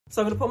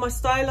So I'm gonna put my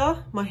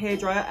styler, my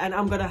hairdryer, and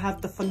I'm gonna have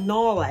the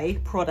finale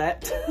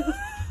product.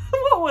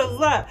 What was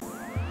that?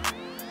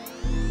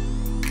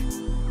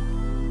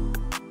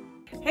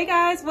 Hey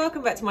guys,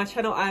 welcome back to my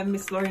channel. I'm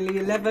Miss Lauren Lee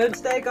 11.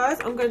 Today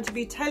guys, I'm going to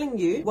be telling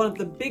you one of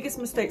the biggest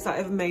mistakes I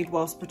ever made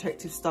whilst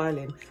protective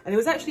styling. And it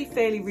was actually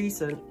fairly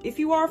recent. If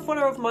you are a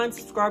follower of mine,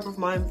 subscriber of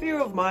mine,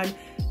 viewer of mine,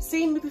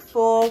 seen me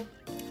before,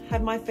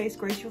 had my face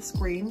grace your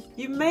screen,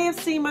 you may have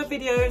seen my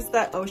videos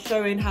that I was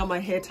showing how my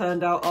hair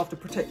turned out after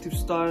protective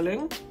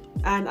styling.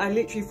 And I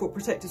literally thought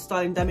protective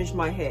styling damaged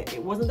my hair.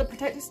 It wasn't the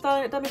protective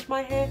styling that damaged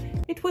my hair,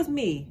 it was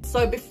me.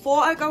 So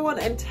before I go on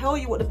and tell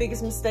you what the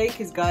biggest mistake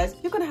is, guys,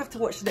 you're gonna have to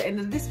watch to the end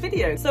of this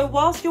video. So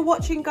whilst you're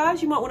watching,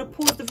 guys, you might want to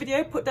pause the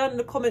video, put down in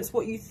the comments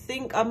what you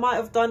think I might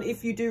have done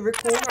if you do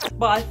recall.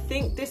 But I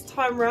think this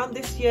time around,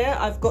 this year,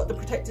 I've got the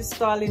protective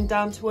styling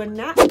down to a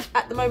nap.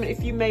 At the moment,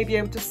 if you may be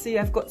able to see,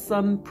 I've got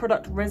some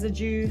product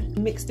residue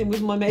mixed in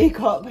with my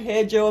makeup,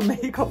 hair gel and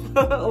makeup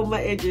on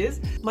my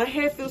edges. My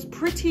hair feels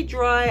pretty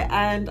dry,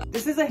 and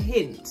this is a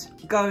hint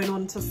going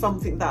on to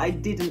something that I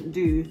didn't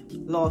do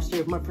last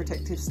year with my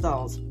protective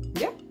styles.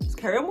 Yeah, let's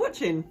carry on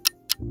watching.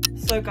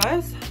 So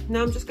guys,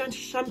 now I'm just going to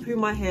shampoo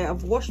my hair.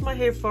 I've washed my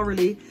hair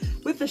thoroughly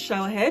with the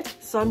shower head.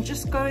 So I'm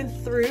just going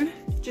through,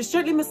 just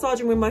gently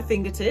massaging with my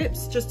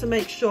fingertips, just to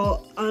make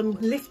sure I'm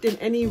lifting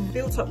any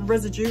built up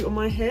residue on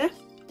my hair.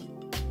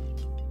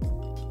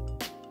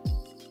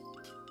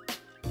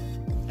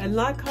 And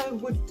like I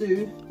would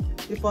do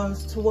if I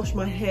was to wash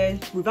my hair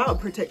without a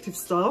protective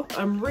style,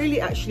 I'm really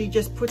actually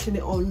just putting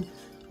it on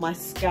my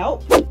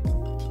scalp.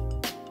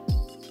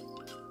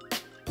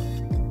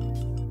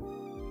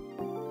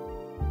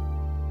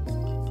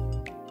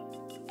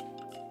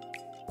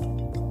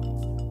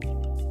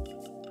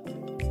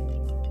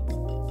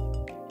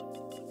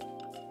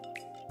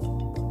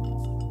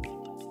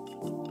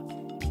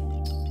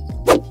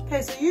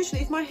 Okay, so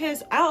usually if my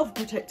hair's out of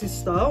protective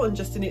style and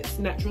just in its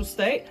natural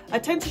state, I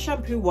tend to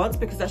shampoo once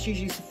because that's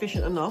usually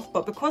sufficient enough.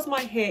 But because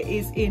my hair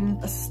is in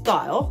a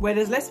style where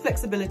there's less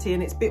flexibility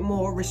and it's a bit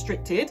more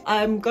restricted,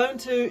 I'm going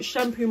to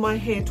shampoo my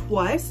hair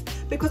twice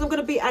because I'm going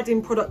to be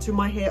adding product to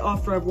my hair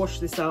after I've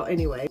washed this out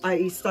anyway,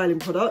 i.e. styling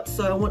product.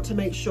 So I want to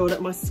make sure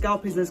that my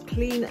scalp is as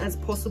clean as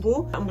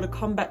possible. I'm going to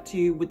come back to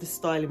you with the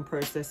styling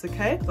process,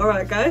 okay? All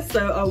right, guys,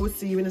 so I will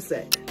see you in a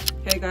sec.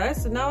 Okay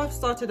guys, so now I've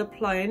started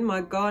applying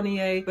my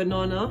Garnier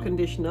banana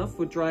conditioner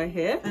for dry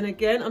hair. And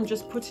again, I'm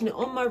just putting it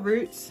on my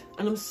roots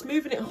and I'm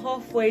smoothing it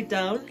halfway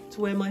down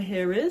to where my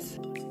hair is.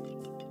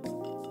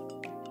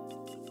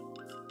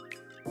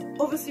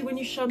 Obviously when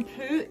you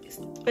shampoo, it's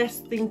the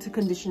best thing to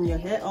condition your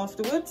hair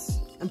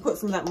afterwards and put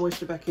some of that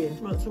moisture back in.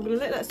 Right, so I'm gonna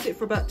let that sit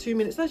for about 2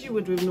 minutes as you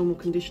would with normal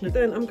conditioner.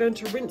 Then I'm going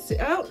to rinse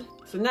it out.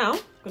 So now I'm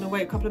gonna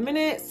wait a couple of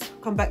minutes,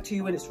 come back to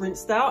you when it's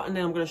rinsed out, and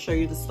then I'm gonna show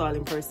you the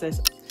styling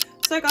process.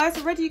 So guys,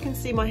 already you can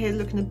see my hair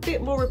looking a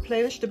bit more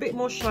replenished, a bit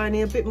more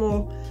shiny, a bit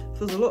more,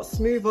 feels a lot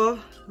smoother,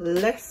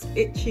 less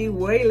itchy,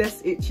 way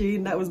less itchy,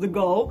 and that was the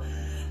goal.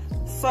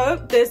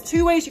 So there's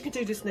two ways you can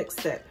do this next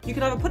step. You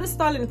can either put the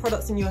styling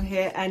products in your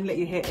hair and let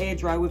your hair air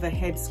dry with a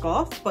head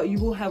scarf, but you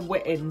will have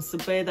wet ends, so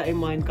bear that in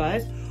mind,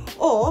 guys.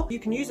 Or you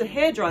can use a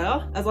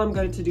hairdryer, as I'm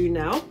going to do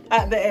now,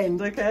 at the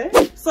end, okay?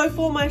 So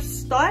for my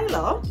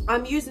styler,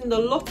 I'm using the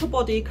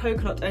Lottabody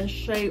coconut and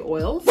shea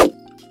oils.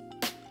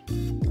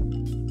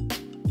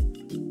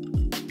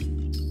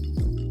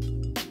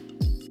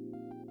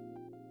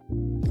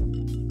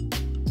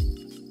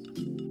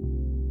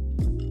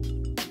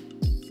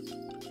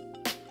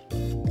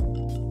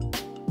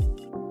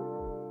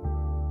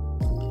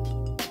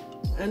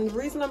 And the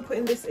reason I'm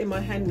putting this in my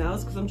hand now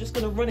is because I'm just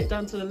going to run it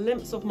down to the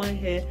lengths of my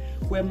hair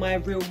where my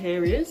real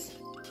hair is.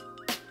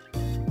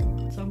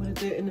 So I'm going to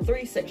do it in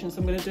 3 sections. So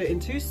I'm going to do it in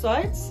 2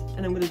 sides,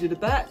 and I'm going to do the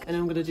back, and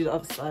I'm going to do the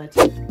other side.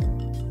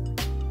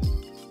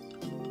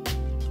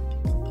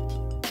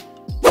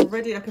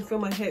 Already I can feel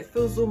my hair, it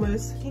feels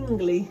almost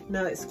tingly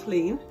now it's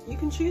clean. You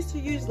can choose to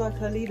use like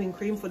a leave-in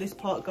cream for this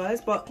part,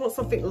 guys, but I want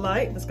something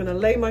light that's going to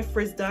lay my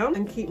frizz down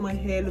and keep my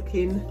hair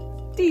looking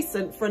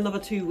decent for another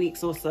 2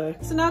 weeks or so.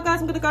 So now guys,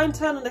 I'm going to go and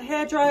turn on the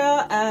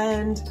hairdryer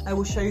and I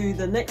will show you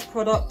the next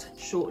product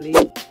shortly.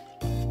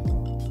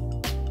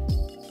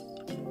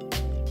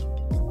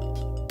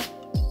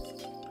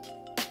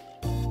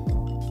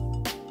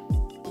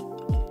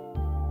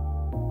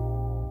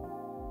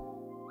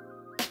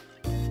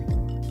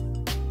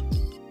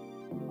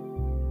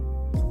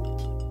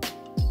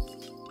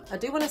 I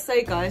do want to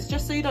say, guys,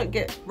 just so you don't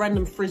get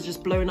random frizz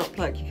just blowing up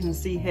like you can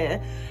see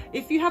here,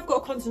 if you have got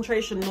a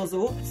concentration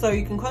nozzle, so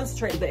you can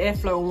concentrate the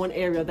airflow on one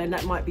area, then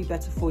that might be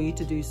better for you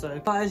to do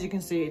so. But as you can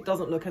see, it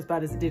doesn't look as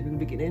bad as it did in the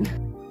beginning.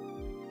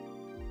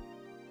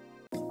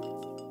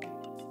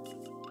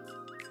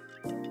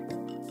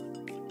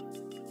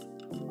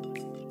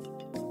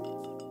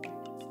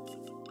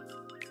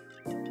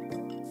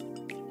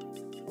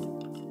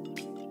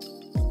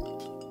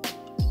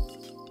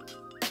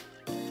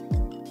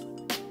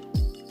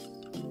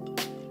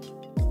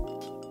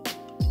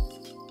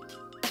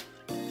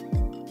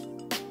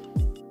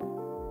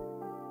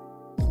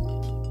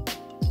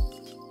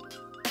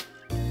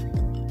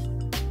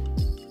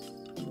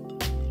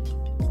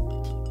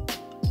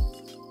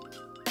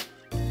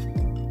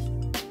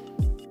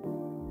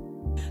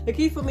 The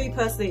key for me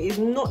personally is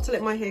not to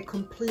let my hair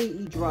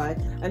completely dry,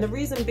 and the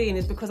reason being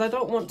is because I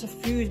don't want to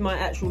fuse my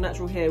actual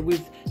natural hair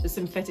with the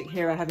synthetic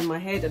hair I have in my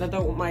head, and I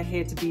don't want my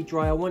hair to be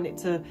dry. I want it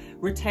to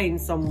retain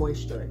some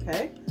moisture,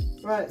 okay?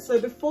 Right,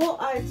 so before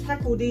I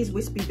tackle these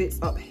wispy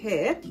bits up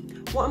here,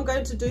 what I'm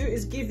going to do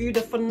is give you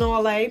the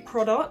finale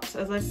product,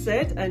 as I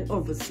said. And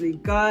obviously,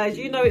 guys,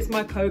 you know it's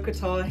my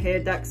Kocatah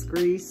hair Dax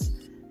grease.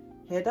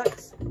 Hair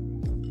Dax?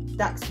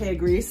 Dax hair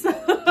grease. I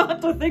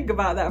had to think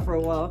about that for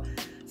a while.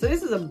 So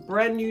this is a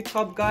brand new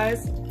tub,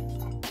 guys.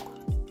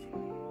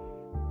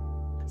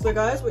 So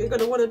guys, what you're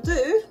going to want to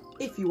do,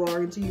 if you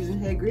are into using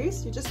hair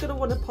grease, you're just going to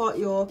want to part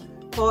your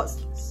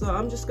parts. So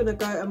I'm just going to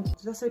go and,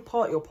 did I say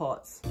part your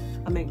parts?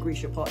 I meant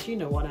grease your parts, you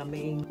know what I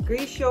mean.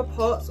 Grease your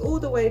parts all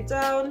the way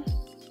down.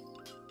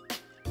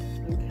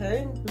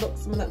 Okay, lock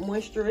some of that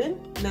moisture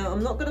in. Now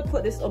I'm not going to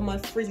put this on my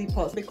frizzy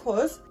parts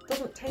because it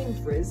doesn't tame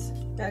frizz.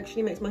 It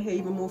actually makes my hair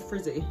even more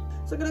frizzy.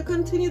 So I'm going to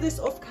continue this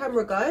off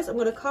camera, guys. I'm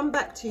going to come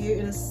back to you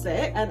in a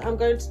sec and I'm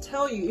going to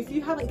tell you, if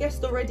you haven't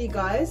guessed already,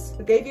 guys,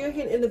 I gave you a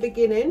hint in the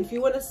beginning. If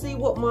you want to see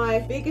what my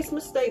biggest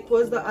mistake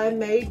was that I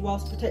made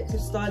whilst protective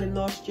styling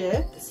last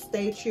year,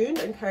 stay tuned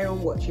and carry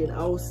on watching.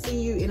 I will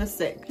see you in a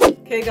sec.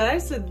 Okay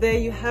guys, so there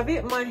you have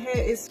it. My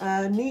hair is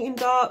neat and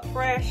dark,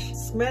 fresh,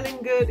 smelling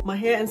good. My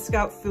hair and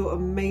scalp feel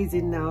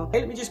amazing now.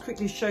 Let me just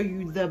quickly show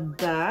you the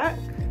back.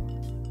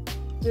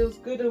 Feels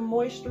good and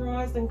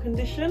moisturized and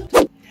conditioned.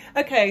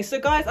 Okay, so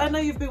guys, I know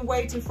you've been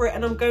waiting for it,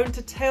 and I'm going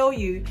to tell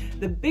you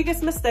the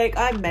biggest mistake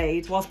I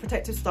made whilst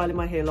protective styling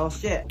my hair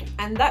last year.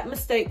 And that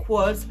mistake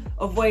was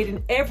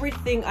avoiding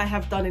everything I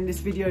have done in this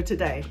video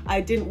today.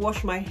 I didn't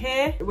wash my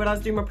hair when I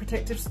was doing my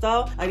protective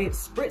style. I didn't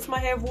spritz my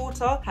hair with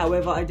water.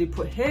 However, I did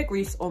put hair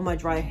grease on my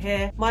dry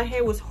hair. My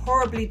hair was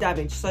horribly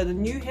damaged. So the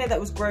new hair that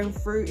was growing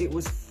through, it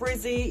was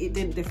frizzy, it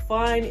didn't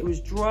define, it was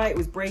dry, it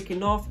was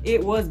breaking off.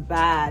 It was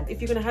bad.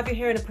 If you're gonna have your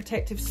hair in a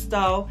protective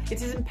style,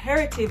 it is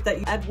imperative that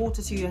you add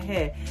water to your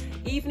hair.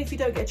 Even if you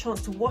don't get a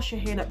chance to wash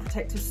your hair in that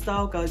protective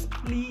style, guys,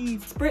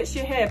 please spritz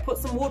your hair, put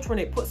some water on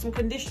it, put some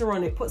conditioner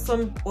on it, put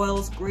some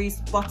oils,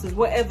 grease, butters,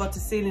 whatever to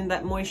seal in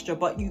that moisture.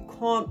 But you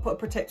can't put a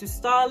protective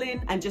style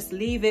in and just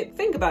leave it.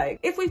 Think about it.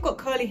 If we've got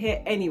curly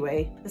hair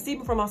anyway, the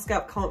sebum from our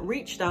scalp can't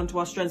reach down to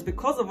our strands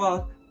because of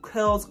our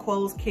curls,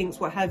 coils, kinks,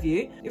 what have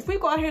you. If we've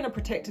got our hair in a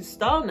protective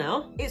style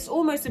now, it's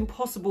almost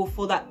impossible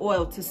for that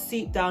oil to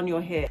seep down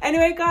your hair.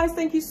 Anyway guys,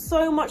 thank you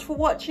so much for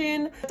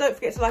watching. Don't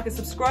forget to like and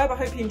subscribe. I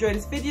hope you enjoyed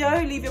this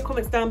video. Leave your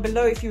comments down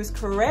below if you was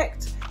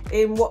correct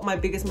in what my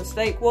biggest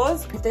mistake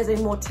was. If there's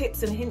any more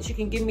tips and hints you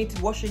can give me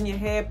to washing your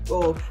hair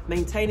or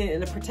maintaining it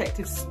in a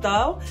protective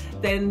style,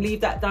 then leave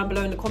that down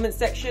below in the comment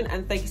section.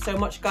 And thank you so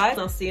much guys,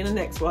 and I'll see you in the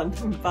next one.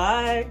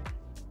 Bye.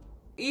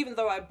 Even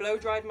though I blow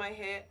dried my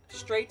hair,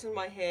 straightened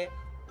my hair,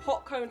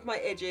 hot combed my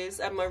edges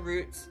and my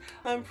roots,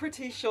 I'm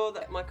pretty sure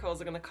that my curls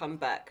are going to come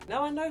back.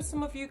 Now I know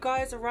some of you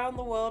guys around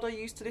the world are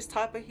used to this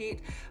type of heat,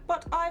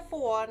 but I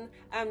for one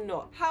am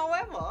not.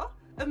 However,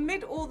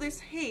 amid all this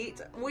heat,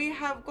 we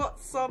have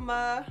got some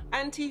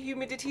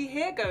anti-humidity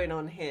hair going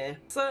on here.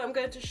 So I'm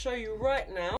going to show you right now.